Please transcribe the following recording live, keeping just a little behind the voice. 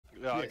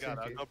Yeah, I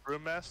got it. I'll go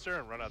Brewmaster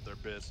and run out their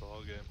base the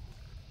whole game.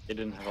 He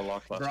didn't have a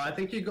lock left. Bro, I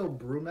think you go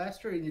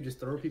Brewmaster and you just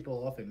throw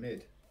people off in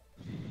mid.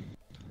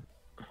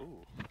 Ooh.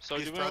 So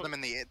you throw them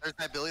in the air. There's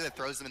an ability that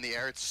throws them in the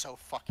air. It's so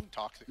fucking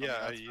toxic. Yeah,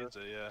 I use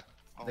it. Yeah.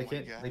 Oh They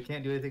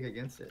can't do anything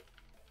against it.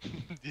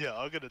 Yeah,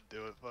 I'm gonna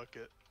do it. Fuck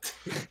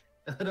it.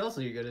 What else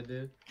are you gonna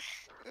do?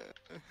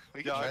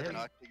 We can try the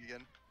knock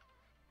again.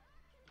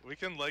 We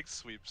can like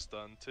sweep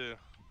stun too.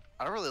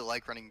 I don't really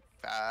like running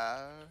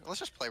fast. Let's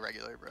just play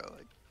regular, bro.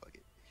 Like, fuck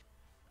it.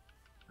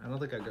 I don't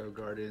think I go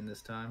Guardian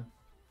this time.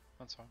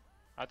 That's fine.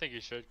 I think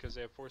you should because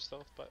they have 4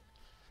 stealth, but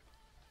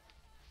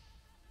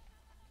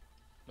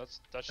that's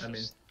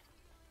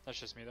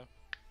just me though.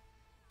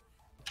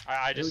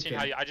 I just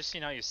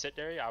seen how you sit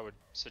there. I would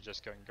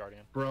suggest going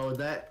Guardian. Bro,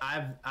 that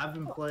I've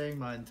been playing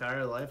my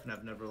entire life and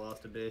I've never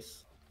lost a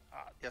base.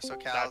 Yeah, so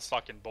Cal, that's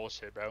fucking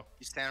bullshit, bro.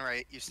 You stand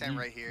right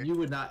here. You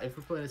would not, if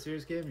we're playing a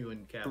serious game, you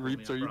wouldn't cap me.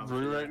 Are you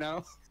blue right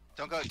now?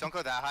 Don't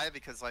go that high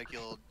because like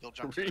you'll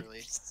jump too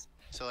early.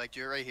 So like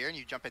do it right here and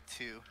you jump at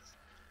 2,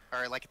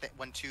 or like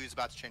when 2 is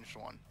about to change to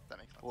 1. That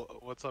makes sense.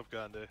 What's up,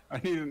 Gandhi? I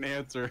need an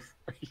answer.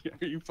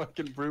 Are you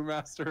fucking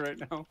Brewmaster right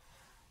now?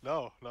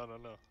 No.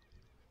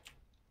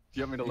 Do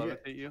you want me to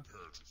levitate you?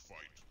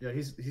 Yeah,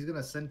 he's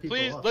gonna send people.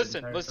 Please off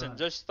listen.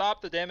 Just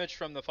stop the damage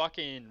from the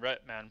fucking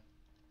ret, man.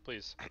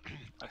 Please.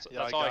 That's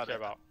all I care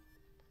about.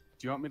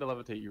 Do you want me to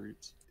levitate you,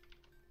 Reaps?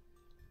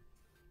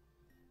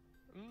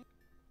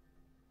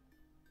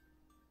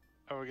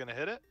 Are we gonna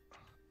hit it?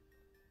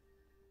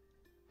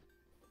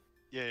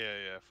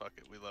 Yeah. Fuck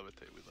it. We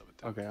levitate.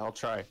 Okay, I'll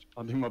try.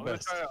 I'll do my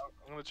best.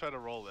 I'm gonna try to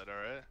roll it. All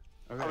right.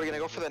 Okay. Are we gonna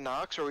go for the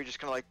knocks, or are we just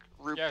gonna like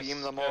root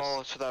beam them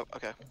all so that?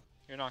 Okay.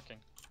 You're knocking.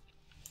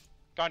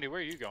 Gandhi, where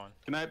are you going?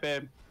 Good night,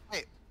 babe.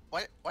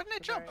 Wait, why didn't I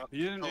jump?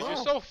 You didn't. Dude, you're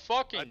so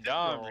fucking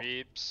dumb,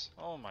 Reaps.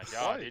 Oh my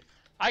god, dude.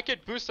 I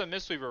could boost a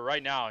Mistweaver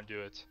right now and do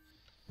it.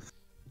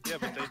 Yeah,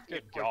 but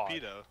they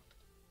torpedo.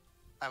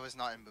 I was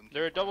not in boom.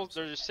 They're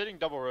just sitting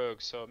double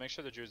rogues, so make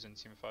sure the Druids didn't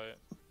team fight.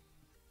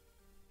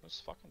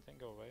 This fucking thing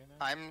go away, man.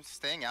 I'm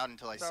staying out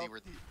until I see where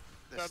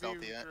the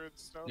stealthy at.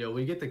 Yo,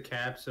 we get the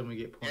caps and we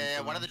get points.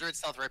 Yeah, one of the Druids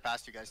stealth right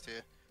past you guys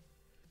too.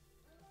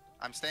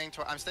 I'm staying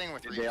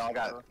with Reaps. They all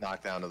got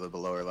knocked down to the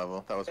lower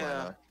level. That was my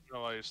I don't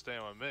know why you're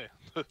staying with me.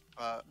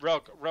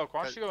 Relk, why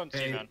don't you go and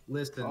hey, man?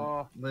 Listen.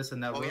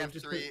 That we rogue have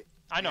just 3.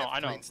 I know.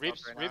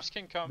 Reaps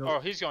can come. No. Oh,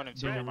 he's going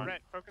into Red, mine.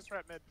 focus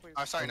red mid, please.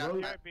 Oh, sorry, The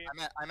rogue-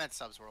 I'm at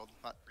Subs World,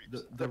 not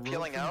Reaps. they're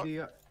peeling out?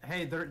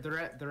 Hey, they're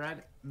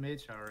at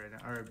mid shower right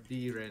now, or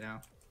B right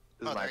now.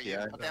 This is my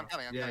PI. Okay, I'm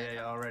coming.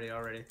 Yeah,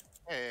 already.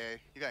 Hey,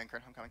 you got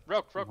Incurn, I'm coming.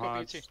 Relk, go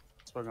BT.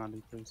 Spug on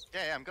D, please.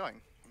 Yeah, I'm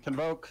going.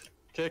 Convoke.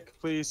 Kick,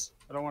 please.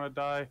 I don't want to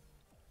die.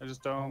 I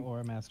just don't. Or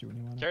a master when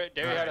you want Derry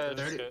had a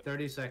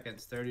 30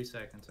 seconds,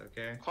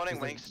 okay?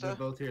 Cloning links They're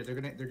both here. They're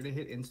gonna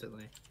hit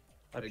instantly.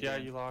 I PI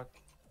you lock.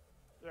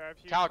 Yeah,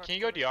 if Cal, can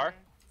you go DR?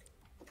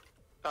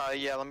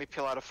 Yeah, let me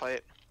peel out a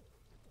fight.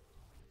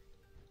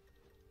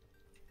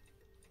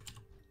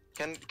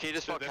 Can you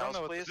just walk Cal's,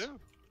 please?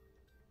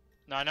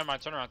 No, never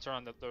mind. Turn around.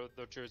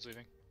 The Druid's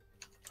leaving.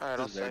 Alright,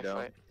 I'll stay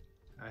fight.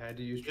 I had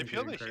to use. They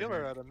peeled the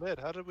healer out of mid.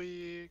 How did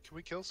we? Can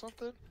we kill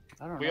something?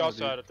 I don't know. We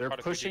also had They're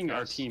pushing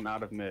our team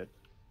out of mid.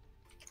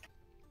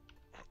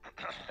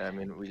 I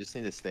mean, we just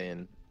need to stay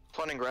in.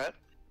 Cloning red.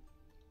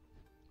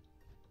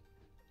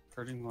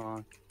 Hurting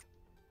lock.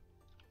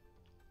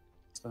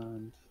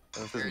 Stunned.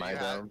 This is my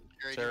dome.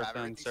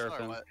 Seraphim.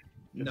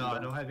 No, I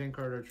don't have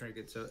Incard or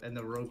Trinket, so and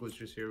the rogue was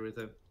just here with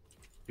him.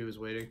 He was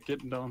waiting.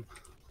 Get dome,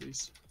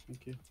 please.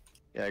 Thank you.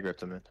 Yeah, I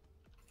gripped him in.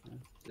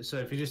 So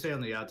if you just stay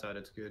on the outside,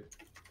 it's good.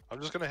 I'm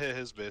just gonna hit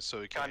his base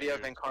so he can't. Gandhi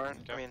have Incarn.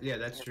 I mean, Yeah,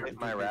 that's true.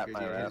 My wrap.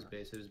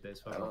 His base.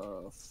 Fine.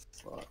 Oh,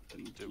 fuck.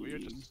 Dude, we are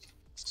just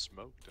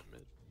smoked in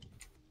mid.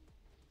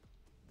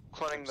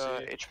 cloning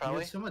the H He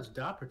Valley. has so much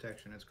dot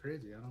protection. It's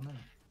crazy. I don't know.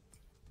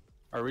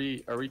 Are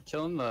we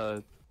killing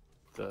the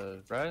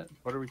rat?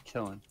 What are we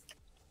killing?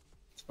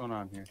 What's going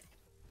on here?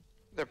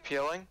 They're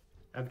peeling.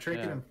 I'm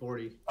Trinket him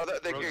 40. Oh,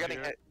 you're getting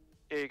hit.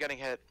 Yeah, you're getting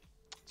hit.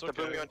 It's The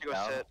okay. boom you want to go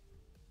sit.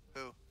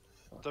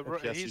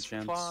 He's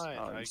fine. Oh,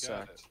 I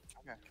got it.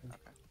 Okay.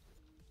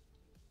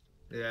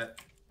 Yeah.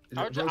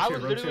 I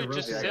would literally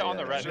just sit on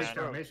the red,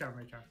 man. Make sure.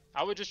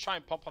 I would just try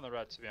and pump on the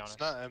red, to be honest.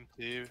 It's not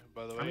empty,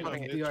 by the way. I'm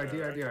putting DR.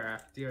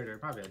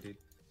 My bad, dude.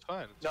 It's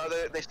fine. No,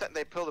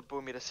 they pull the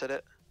boomy to sit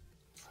it.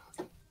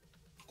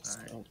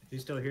 Alright.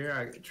 He's still here.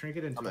 I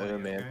Trinket in 20,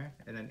 man. okay?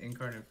 And then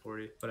Incarn in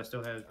 40. But I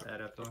still have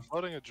that up though.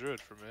 Floating a druid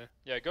for me.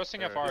 Yeah, go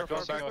sing FR. Alright. Go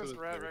Go sing back to FR. the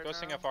red Go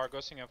sing now. FR.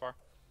 Go sing FR.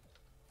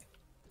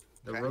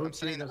 The Okay, road I'm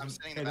sitting team in the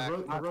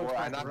doesn't. back. I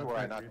knocked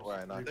four.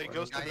 They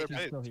goes to Yeah, their he's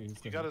base. still here, he's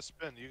still You gotta here.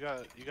 spin. You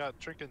got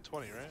Trinket in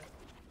 20,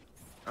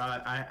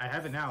 right? I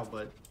have it now,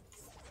 but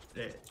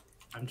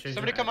I'm changing.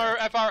 Somebody come over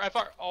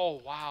FR.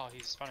 Oh wow,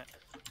 he's spun it.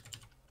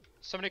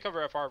 Somebody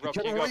cover FR. Bro, Kill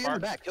can the you go warrior in FR? the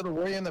back. Kill the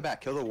warrior in the back.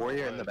 Kill the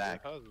warrior in the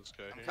back. How's this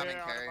guy I'm here? coming,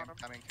 Yeah, carry. on him. I'm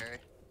coming, carry.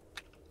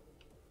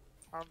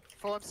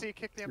 Full MC,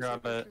 kick the MC.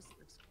 Grab it.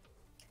 please.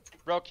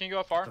 Bro, can you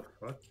go FR?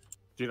 What?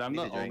 Dude, I'm Need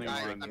the to drink. only I'm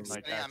one spinning,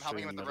 like I'm helping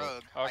actually with in the the middle.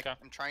 rogue. Okay.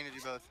 I'm trying to do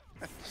both.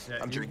 Yeah,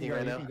 I'm you drinking can go,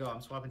 right you now. can go.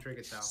 I'm swapping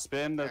trinkets now.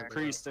 Spin the Okay.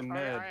 priest in I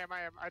mid. am.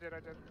 I did.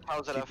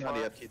 How's it Keep Naughty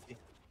F5? up, TT.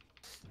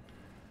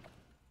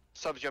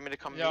 Subs, you want me to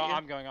come Yeah, meet you?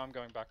 I'm going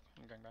back.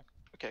 I'm going back.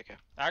 Okay.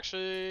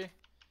 Actually.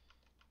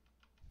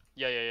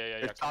 Yeah.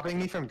 They're stopping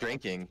me from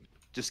drinking.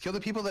 Just kill the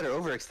people that are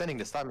overextending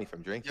to stop me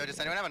from drinking. Yo, does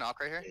anyone have an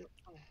knock right here?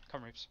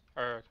 Come Reaps.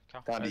 Or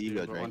Cal. Down to ego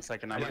But drink. 1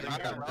 second, Yeah, I'm knock got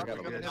on it, Rob, I got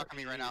we're it. gonna knock on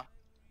me right now.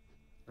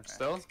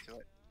 Still? Let's do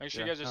it. Make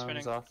sure you guys are spinning.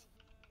 He's off.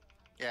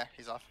 Yeah,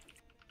 he's off.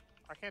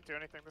 I can't do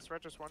anything. This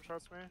red just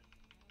one-shots me.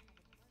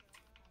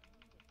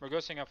 We're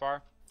ghosting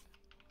FR.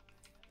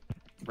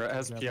 Brett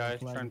has Grab PI. him,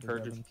 flag Try and him,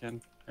 purge grab if him. you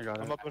can. I got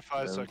it. I'm up in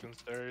 5 Yeah.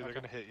 seconds, Derry. They're Okay.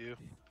 gonna hit you.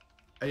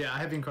 Yeah, I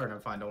have Incarnate.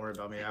 I'm fine. Don't worry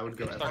about me. I would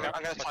go. Okay. FR.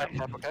 I'm gonna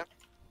slide up, okay?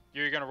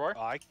 You're gonna roar?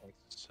 Oh, I can't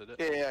sit it.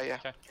 Yeah.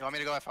 Okay. You want me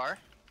to go FR?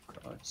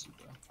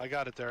 I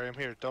got it, Derry. I'm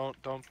here. Don't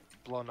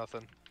blow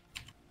nothing.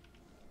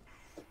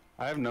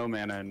 I have no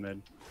mana in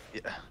mid.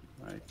 Yeah.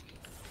 Like,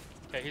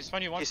 Okay, he's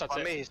spun you once, He's that's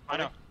spun it. me, he's I spun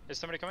know. me. Is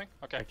somebody coming?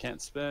 Okay. I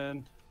can't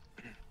spin.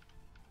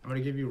 I'm gonna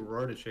give you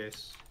Roar to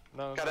chase.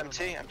 No, Got no,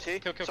 MT.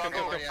 Kill, So I'll I'm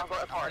go already I'll go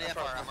FR. I'm already FR.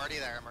 FR. I'm already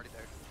there. I'm already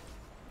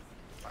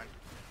there.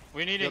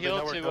 We need Yeah, a they heal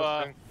know we're to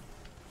ghosting.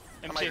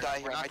 I MT. might die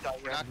here. We're I not, might die we're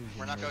here. not,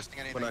 we're not ghosting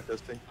We're anything. not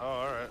ghosting. Oh,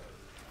 alright.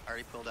 I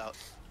already pulled out.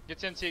 Get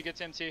to MT, get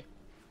to MT.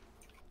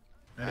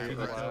 MT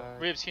needs help.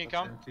 Reeves, can you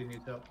come? MT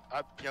needs help.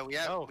 Yo, we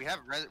have No. we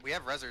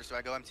have rezzers. Do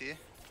I go MT?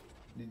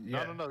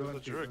 Yeah, No, go there's a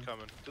MT, druid go.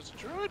 coming. There's a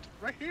druid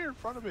right here in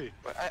front of me.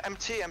 But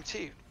MT.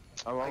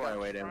 I'm on my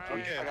way to MT.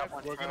 Okay, I got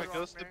one. we're gonna Go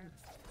ghost me. him.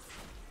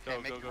 Okay,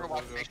 Go, make, go, sure go,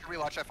 watch, go, make sure we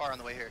watch FR on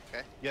the way here,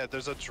 okay? Yeah,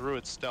 there's a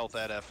druid stealth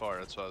at FR.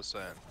 That's what I was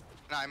saying.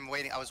 No, I'm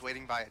waiting. I was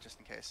waiting by it just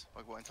in case.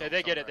 We'll go until Okay,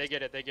 they get it,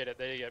 someone they get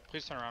it.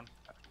 Please turn around.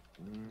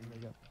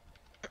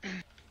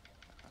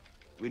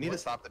 We need to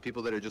stop the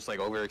people that are just like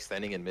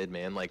overextending in mid,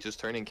 man. Like just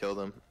turn and kill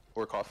them,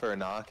 or call for a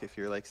knock if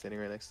you're like standing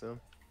right next to them.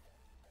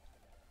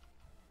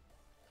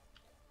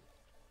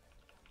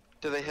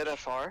 Do they hit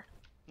FR?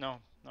 No.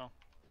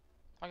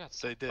 I got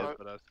They did, Oh.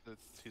 but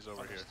he's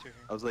over here.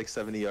 I was like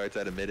 70 yards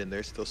out of mid, and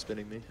they're still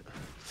spinning me.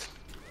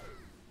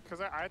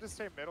 Cause I had to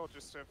stay middle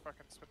just to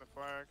fucking spin the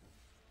flag.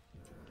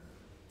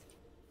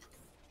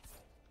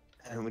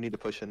 And we need to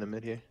push into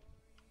mid here.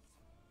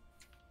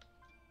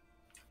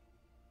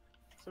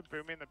 So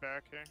Boomy in the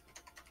back here.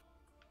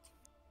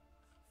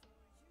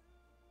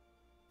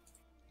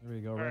 There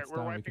we go. Alright, Red's we're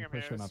down. We wiping can him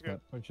push here, in this off is good.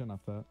 that. Push in off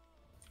that.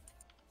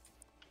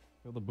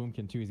 Kill the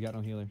boomkin too. He's got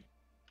no healer.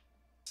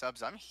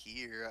 Subs, I'm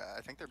here.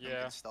 I think they're Yeah.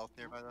 bringing stealth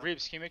nearby though.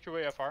 Reeves, can you make your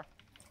way FR?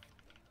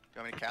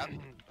 You want me to cap?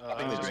 I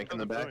think there's drink in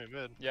the back.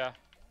 Mid. Yeah.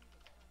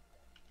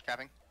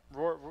 Capping?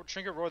 Roar,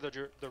 Trinket roar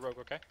the rogue,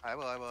 okay? I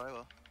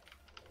will.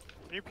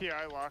 New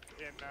PI lock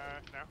in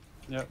now.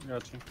 Yep,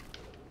 got you.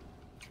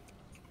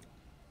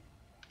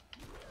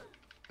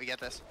 We get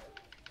this.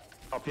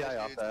 I'll PI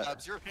off Dude, that.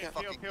 Subs, you're a Peel,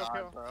 fucking peel, god,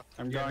 peel. bro.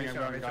 I'm Yeah, going, make I'm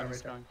sure, going, make sure, I'm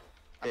make sure.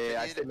 going.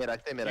 Yeah, I stay mid, I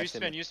stay mid, I stay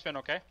mid. You spin,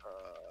 okay?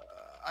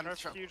 I'm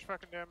Nerf's huge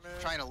fucking damage.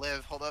 trying to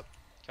live. Hold up.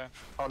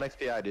 Oh, next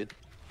PI, dude.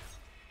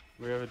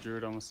 We have a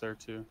druid almost there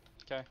too.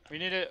 Okay. We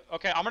need it.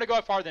 Okay, I'm gonna go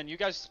FR then. You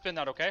guys spin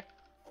that, okay?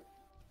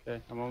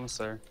 Okay, I'm almost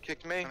there.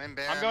 Kick me. I'm in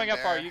bear. I'm going in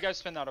FR. bear. You guys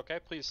spin that, okay?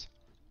 Please.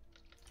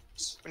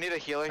 We need a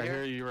healer I here.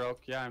 hear you,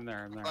 Roke. Yeah, I'm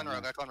there. I'm there. Clone I'm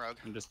rogue. there. I clone rogue.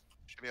 I'm just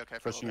Should be okay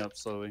for a pushing little up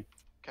slowly.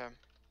 Okay.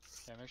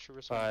 Okay, make sure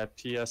we're spinning.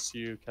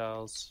 PSU,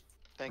 cows.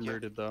 Thank you.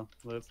 Converted though.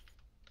 Live.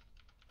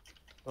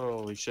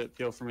 Holy shit,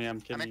 peel for me. I'm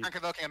bit. kidding I'm in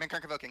you.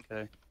 current convoking.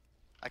 Okay.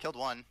 I killed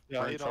one.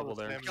 We're in you know, trouble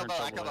the there. spam- We're in Kill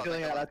trouble both, there.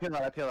 Peeling out, I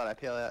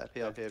peel out.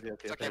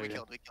 It's okay, we yeah.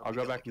 killed. I'll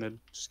go back mid.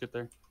 Just get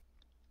there.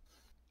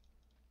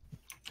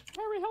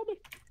 Harry, help me!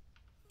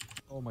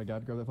 Oh my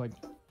god, grab that flag.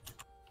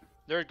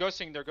 They're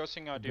ghosting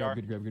DR.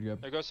 Good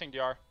grab. They're ghosting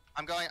DR.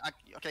 I'm going.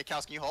 Okay,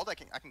 Kals, can you hold? I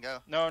can go.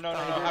 No.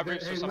 Have Hey,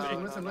 Reeves or hey, somebody.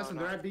 listen,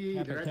 they're at B,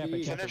 Cap it, they're at cap it,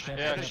 B. cap it, Finish. cap it,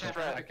 Yeah, cap it. Finish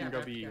threat. I can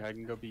go B. I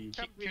can go B.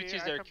 Come B,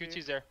 QT's I there. come B.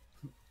 QT's there.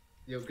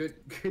 Yo, good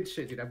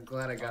shit, dude. I'm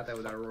glad I got that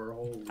with that roar.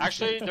 Holy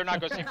Actually, they're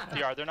not ghosting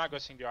DR. They're not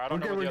ghosting DR. I don't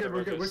know what the other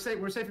rogue We're is. safe.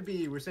 We're safe at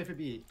B. We're safe at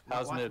B.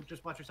 How's Watch- mid?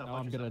 Just watch yourself. Oh, watch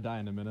I'm yourself. gonna die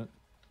in a minute.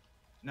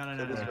 No.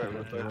 It is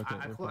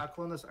right, I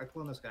clone this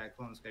guy.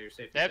 You're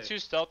safe. They you're have safe. 2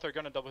 stealth. They're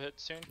gonna double hit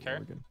soon. Yeah, Care?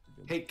 we're good,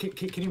 we're good.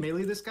 Hey, can you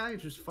melee this guy?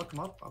 Just fuck him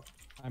up.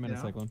 I'm in you a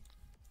know? cyclone.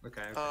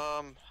 Okay.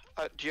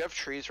 Do you have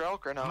trees,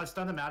 Relk, or I'm no? gonna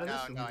stun them out of this.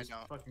 No, and no, we I just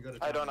don't. Fucking go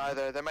to I don't town.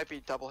 either. They might be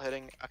double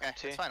hitting Okay,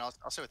 MT. it's fine. I'll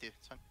sit with you.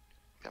 It's fine.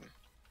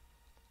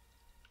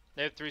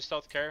 They have 3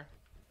 stealth. Care?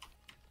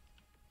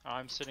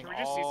 I'm sitting Can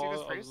we just CC this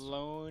all priest?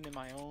 alone in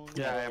my own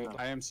Yeah, world.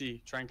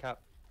 IMC. Try and cap.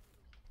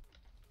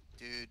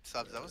 Dude,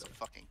 Subs, that was a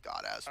fucking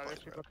god-ass Oh, play, there's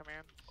bro. people coming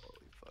in.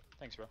 Holy fuck.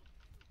 Thanks, bro.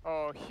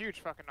 Oh,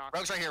 huge fucking knock.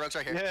 Rogue's right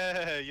here.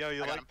 Yeah, yo,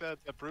 you I got like that?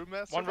 The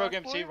Brewmaster? One rogue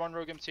back MT. boy? One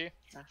rogue MT.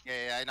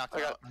 Yeah, I knocked I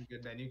him got- out. I'm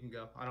good, then you can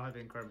go. I don't have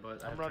incurred,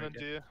 but I I'm have running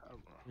trinket. to you.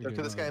 We Look do,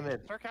 for this guy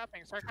mid. Start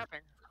capping.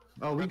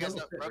 Oh, we Rogue go. has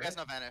no, fit, Rogue right? has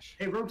no vanish.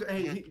 Hey, Rogue.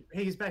 Hey,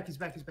 he's back. He's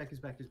back. Drew's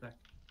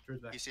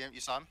back. You see him?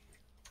 You saw him?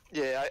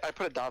 Yeah, I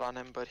put a dot on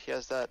him, but he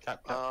has that.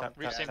 Tap, tap, tap,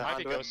 Reeves, they tap, might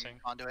be conduit.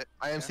 ghosting. Conduit.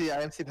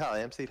 IMC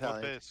pal.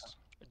 What base?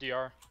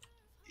 DR.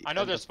 I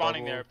know they're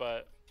spawning there,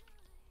 but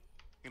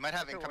We might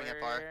have incoming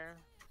FR.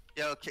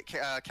 Yo,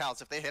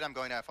 Cals, if they hit, I'm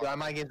going to F. Yeah,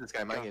 mind games this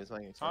guy. Mind games.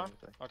 Huh?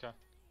 Okay.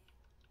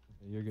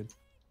 You're good.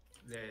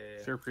 Yeah.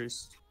 Fear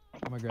priest. I'm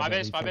gonna grab My that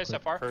base, leech my real base,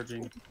 quick. FR.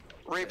 Purging.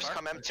 Reaps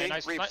come empty. Hey,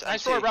 nice, Reaps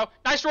nice empty. roar, bro.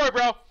 Nice roar,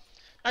 bro.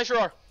 Nice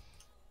roar.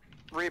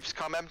 Reaps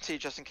come empty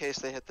just in case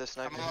they hit this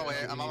next. I'm on my way.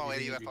 I'm on my way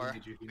to You UFR.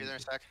 need you. Be there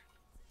in a sec.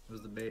 It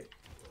was the bait.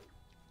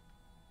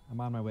 I'm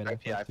on my way to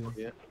Yeah, F too.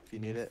 if you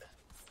need it.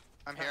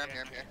 I'm here. I'm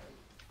here.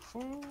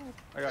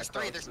 There's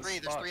There's three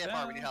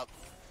FR. We need help.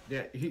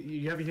 Yeah,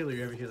 you have a healer.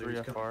 You have a healer. 3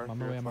 Just come. FR. I'm on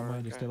my way. I'm on my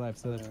way. Just stay alive.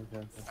 Stay alive.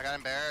 Okay. I got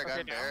him bear. I got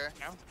him bear.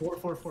 Now? 4.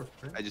 Right?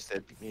 I just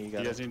did. Yeah, you You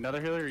got guys it. need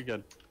another healer or you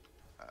good?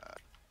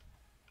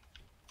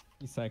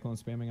 He's cyclone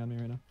spamming on me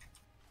right now.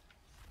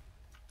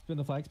 Spin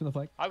the flag. Spin the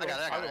flag. I will. got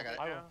it, I got it, will, I got it.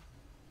 I will.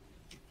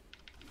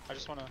 I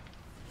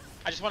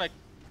just wanna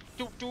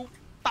do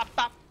pop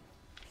pop.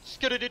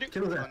 Skidoo.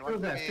 Kill that. One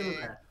Kill that. for Kill me.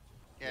 that.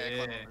 Yeah, Yeah.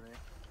 clone over me.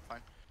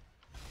 Fine.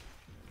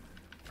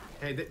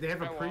 Hey, they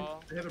have a My priest.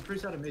 wall. They have a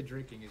priest out of mid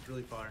drinking. He's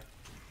really far.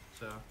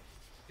 So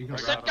you can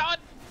Said grab him. God.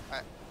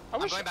 Alright. I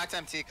I'm wish. going back to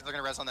MT because they're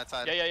gonna res on that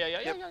side. Yeah.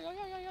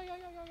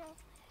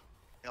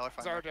 Y'all are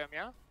fine. Zardom,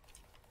 yeah?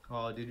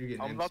 Oh, dude, you're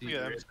getting I'm about to MC.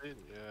 get right? MC.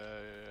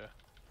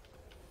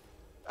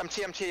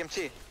 Yeah.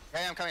 MT.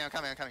 Yeah, I'm coming.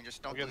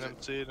 Just I'm don't lose getting it.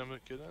 MC and I'm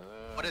getting.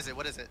 What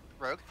is it?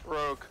 Rogue?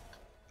 Rogue.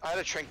 I had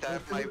to shrink that.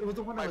 It was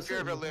the one that My was fear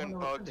of sitting. a It was the loon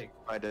one that was bugged. sitting.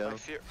 I do. My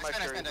fear I bugged.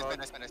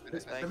 spent.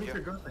 Let Thank me you.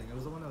 for ghosting. It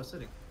was the one that was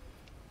sitting.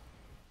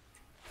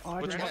 Oh,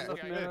 I Which just one?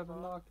 left Yeah, mid. yeah.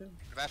 I'm locked in.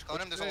 Bash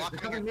clone him. There's a lock They're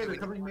coming coming here. mid.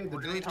 They're coming mid. The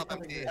We're gonna need druids are help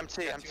coming MT.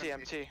 mid.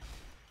 MT.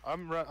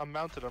 I'm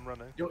mounted. I'm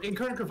running. Yo,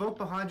 incurring provoke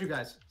behind you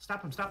guys.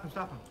 Stop him.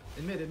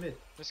 In mid.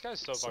 This guy's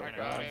so fucking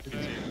God.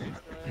 around.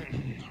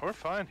 We're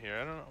fine here.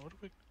 I don't know. What do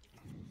we?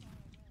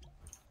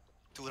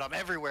 Dude, I'm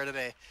everywhere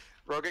today.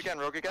 Rogue again.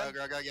 Rogue,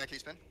 yeah, keep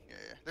spin. Yeah.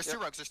 There's two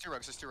rogues. QT,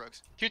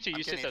 you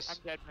I'm sit kidding. this. I'm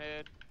dead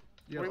mid.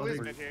 Yeah, We other-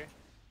 lose mid here.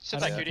 Sit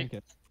I that don't QT. pick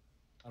it.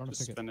 I don't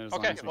Just pick it. spin it as long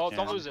Okay, as we well, can.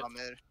 don't lose it. I'm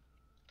mid.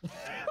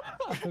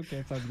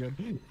 Okay, sounds good.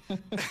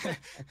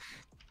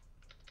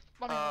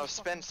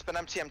 Spin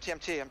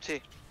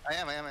MT. I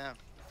am.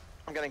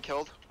 I'm getting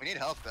killed. We need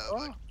help though.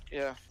 Like,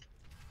 Yeah.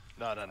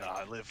 No.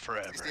 I live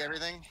forever. you see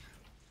everything?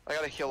 I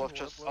gotta heal off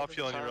just. I'll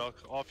heal on you, Rock.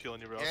 I'll heal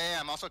on you, Rock. Yeah.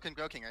 I'm also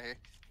Groking right here.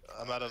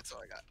 I'm out of. That's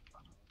all I got.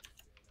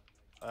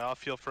 I'll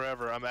heal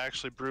forever. I'm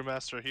actually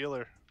Brewmaster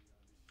healer.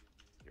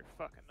 You're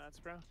fucking nuts,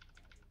 bro.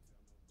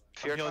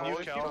 Fear healing you,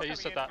 code. Cal. Okay, you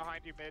said that.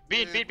 Behind you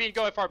mid. Bean,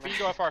 go FR.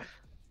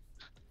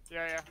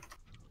 Yeah.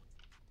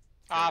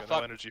 Ah, I got no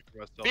fuck. energy for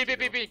myself. to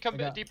heal. Bean, come I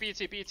got- deep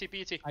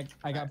BET.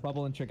 I got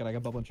bubble and trinket.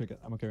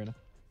 I'm okay right now.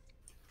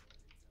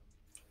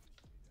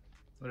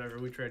 Whatever.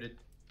 We traded.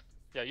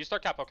 Yeah, you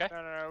start cap, okay?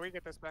 No, we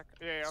get this back.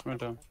 Yeah.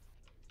 Sprint down.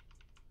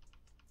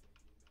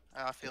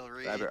 I feel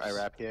reach. I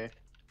wrap here.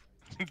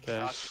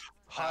 Okay.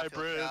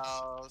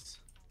 Hybrids.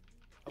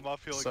 I'm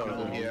off healing. So,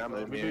 Cal. yeah,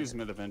 I'm We lose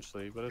mid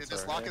eventually, but Dude, it's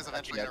this alright. lock is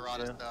eventually gonna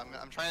rot us though.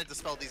 I'm trying to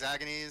dispel these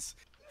agonies.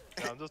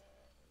 Yeah, I'm just.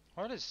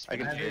 What is I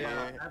can I hear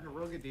have you. a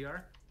rogue at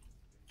DR.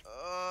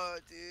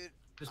 Dude.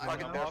 Just I'm one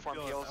fucking out. bear off form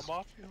healing. heals. I'm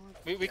off healing.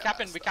 we Yeah,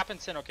 cap in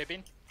sin, okay,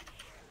 Bean?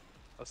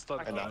 I'll stun.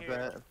 I I can't knocked hear you.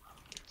 that.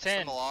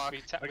 Sin. the lock. We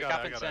I cap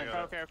got in it, sin. I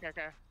got it.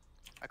 Okay.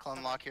 I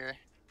clone lock here.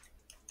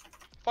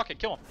 Fuck it,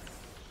 kill him.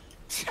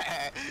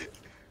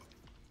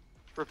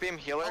 For beam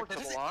healer Oh, to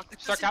does the it- lock. it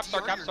Start doesn't cap,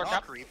 start cure cap, your start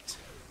knock cap. creeped.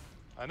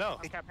 I know.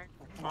 I'm capping.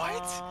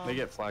 What? They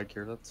get flag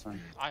here, that's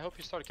fine. I hope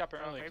you started capping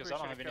Oh, early, maybe because we I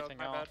don't have should've anything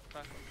killed, my else.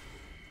 bad.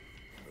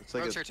 It's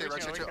like Rogue's a, here too,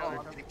 Rogue's here too. We Oh, can-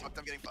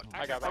 I'm getting fucked.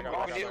 I got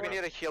it. We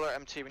need a healer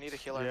MT. We need a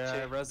healer Yeah,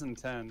 MT. resin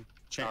 10. Our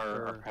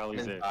Chamber, hell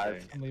is opponent it?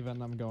 dive. I'm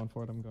leaving. I'm going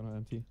for it. I'm going to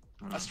MT.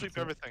 I sweep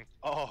everything.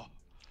 Oh.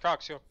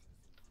 Crocs, go.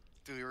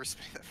 Dude, we were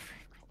spinning that free.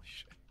 Holy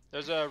shit.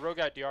 There's a rogue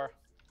at DR.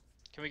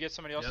 Can we get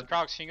somebody else? Yep.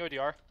 Crocs, can you go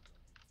DR?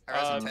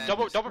 I res in 10.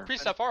 Double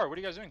priest FR. What are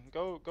you guys doing?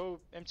 Go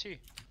MT.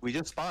 We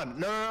just spawned.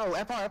 No.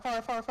 FR. I'm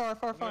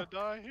gonna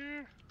die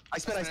here. I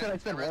spin. One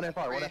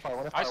FR.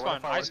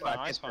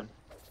 I spawn.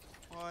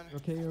 One.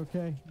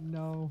 Okay.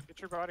 No. Get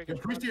your body. Yo,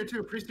 priest here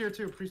too. Priest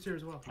here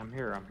as well. I'm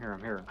here. I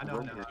know.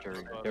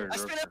 I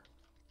spin it.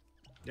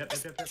 Yep.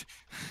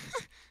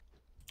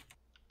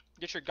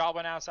 Get your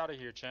goblin ass out of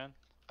here, Chan.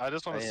 I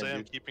just want I to am, say I'm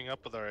dude. keeping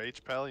up with our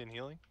H pally and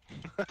healing.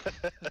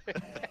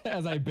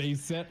 As I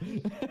base set.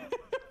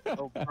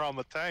 Oh, bro, I'm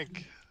a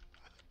tank.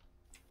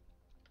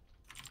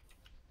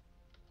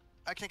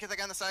 I can't get that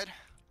guy on the side.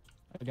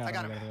 I got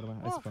got him. him.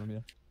 I spawned him, yeah.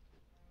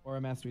 Or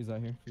a mastery's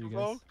out here for you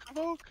guys.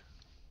 Convoke.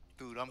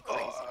 Dude, I'm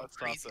crazy. it's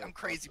not that, I'm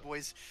crazy,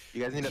 boys.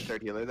 You guys need a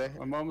third healer there?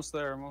 I'm almost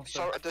there.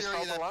 So Fury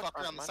dispel the that lock.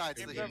 fucker on the side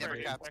so that Game's he over never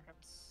in 8 caps.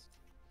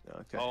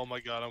 seconds. Okay. Oh my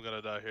god, I'm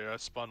gonna die here. I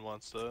spun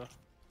once though.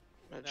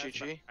 That's GG.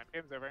 fine.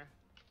 Game's over.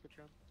 Good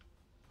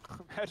job.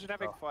 Imagine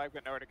having flag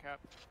but nowhere to cap.